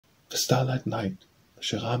The Starlight Night,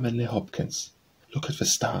 Gerard Manley Hopkins. Look at the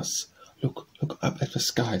stars, look up at the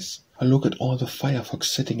skies, and look at all the firefox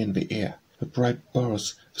sitting in the air, the bright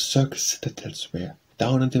boroughs, the circle-citadels where,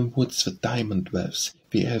 down in the woods the diamond dwells,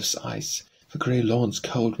 the elves' eyes, the grey lawns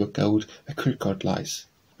cold with gold, where quickgold lies.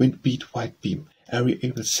 Wind beat whitebeam, airy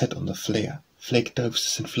abeles set on the flare, Flake-doves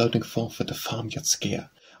sent floating forth with the farmyard scare.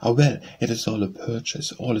 Ah well, it is all a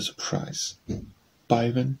purchase, all is a price. Buy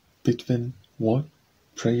then, bid then, what?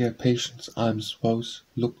 Prayer, patience, alms, vows.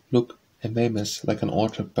 Look, a mamus like an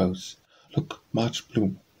orchard boughs. Look, March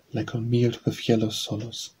bloom, like on meal with yellow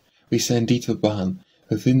sallows. We say indeed the barn,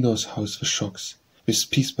 withindoors house the shocks.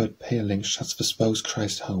 With peace-bird paling shuts the spouse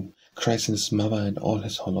Christ home, Christ and his mother and all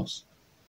his hollows.